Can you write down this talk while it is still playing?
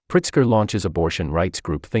Pritzker launches abortion rights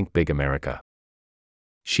group Think Big America.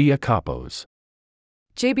 Shia Kapos.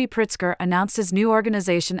 J.B. Pritzker announced his new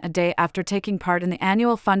organization a day after taking part in the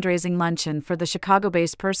annual fundraising luncheon for the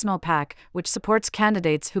Chicago-based Personal PAC, which supports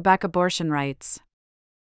candidates who back abortion rights.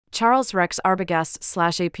 Charles Rex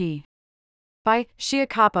Arbogast/AP. By Shia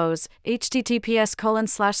Kapos,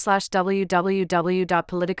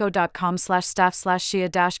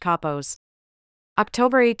 https://www.politico.com/staff/shia-kapos.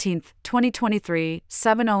 October 18, 2023,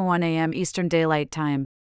 7:01 a.m. Eastern Daylight Time.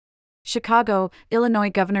 Chicago, Illinois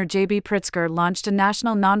Governor J.B. Pritzker launched a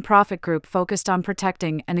national nonprofit group focused on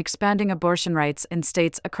protecting and expanding abortion rights in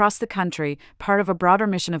states across the country, part of a broader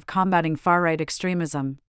mission of combating far-right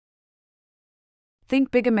extremism.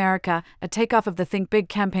 Think Big America, a takeoff of the Think Big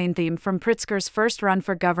campaign theme from Pritzker's first run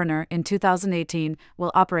for governor in 2018,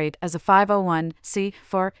 will operate as a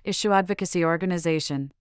 501(c)(4) issue advocacy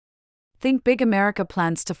organization. Think Big America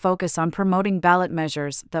plans to focus on promoting ballot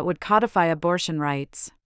measures that would codify abortion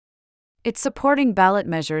rights. It's supporting ballot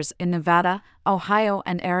measures in Nevada, Ohio,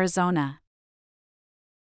 and Arizona.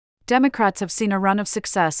 Democrats have seen a run of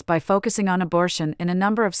success by focusing on abortion in a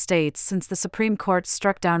number of states since the Supreme Court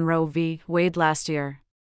struck down Roe v. Wade last year.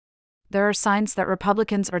 There are signs that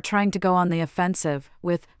Republicans are trying to go on the offensive,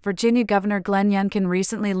 with Virginia Governor Glenn Youngkin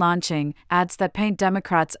recently launching ads that paint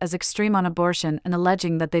Democrats as extreme on abortion and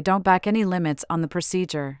alleging that they don't back any limits on the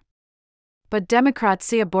procedure. But Democrats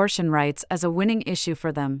see abortion rights as a winning issue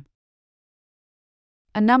for them.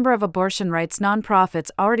 A number of abortion rights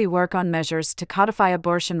nonprofits already work on measures to codify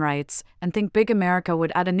abortion rights, and Think Big America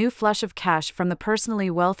would add a new flush of cash from the personally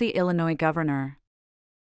wealthy Illinois governor.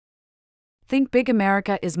 Think Big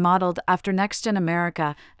America is modeled after NextGen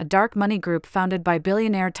America, a dark money group founded by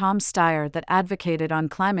billionaire Tom Steyer that advocated on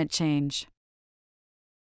climate change.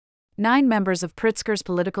 9 members of Pritzker's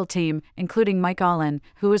political team, including Mike Allen,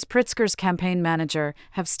 who is Pritzker's campaign manager,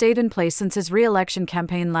 have stayed in place since his re-election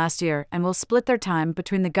campaign last year and will split their time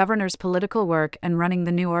between the governor's political work and running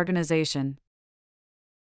the new organization.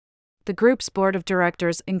 The group's board of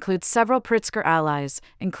directors includes several Pritzker allies,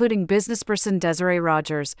 including businessperson Desiree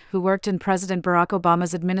Rogers, who worked in President Barack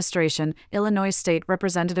Obama's administration, Illinois State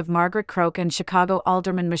Representative Margaret Croke, and Chicago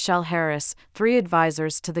Alderman Michelle Harris, 3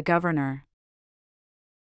 advisors to the governor.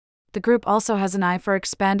 The group also has an eye for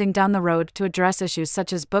expanding down the road to address issues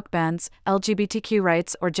such as book bans, LGBTQ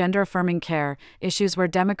rights, or gender-affirming care, issues where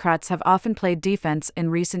Democrats have often played defense in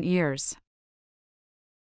recent years.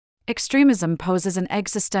 Extremism poses an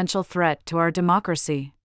existential threat to our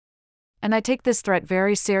democracy. And I take this threat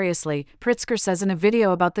very seriously, Pritzker says in a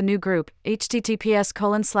video about the new group,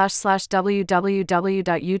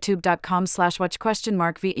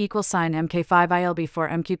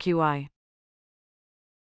 https://www.youtube.com/watch?v=mk5ilb4mqqi.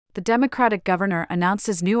 The Democratic governor announced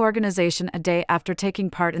his new organization a day after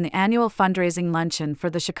taking part in the annual fundraising luncheon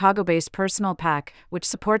for the Chicago-based Personal PAC, which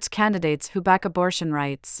supports candidates who back abortion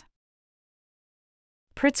rights.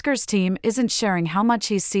 Pritzker's team isn't sharing how much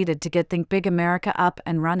he's seeded to get Think Big America up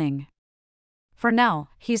and running. For now,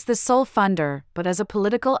 he's the sole funder, but as a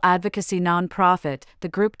political advocacy nonprofit, the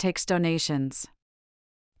group takes donations.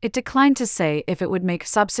 It declined to say if it would make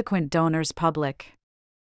subsequent donors public.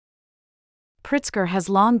 Pritzker has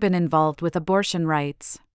long been involved with abortion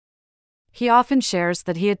rights. He often shares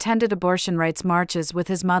that he attended abortion rights marches with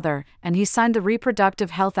his mother, and he signed the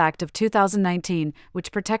Reproductive Health Act of 2019,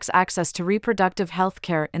 which protects access to reproductive health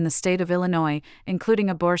care in the state of Illinois, including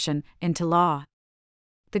abortion, into law.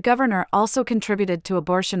 The governor also contributed to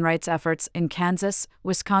abortion rights efforts in Kansas,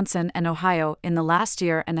 Wisconsin, and Ohio in the last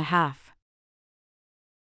year and a half.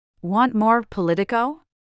 Want more Politico?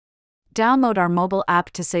 Download our mobile app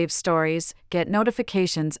to save stories, get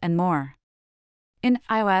notifications, and more. In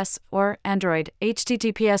iOS or Android,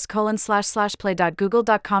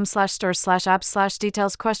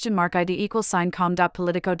 https://play.google.com/store/apps/details?ID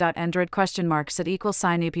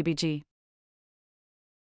 =com.politico.android?@appbg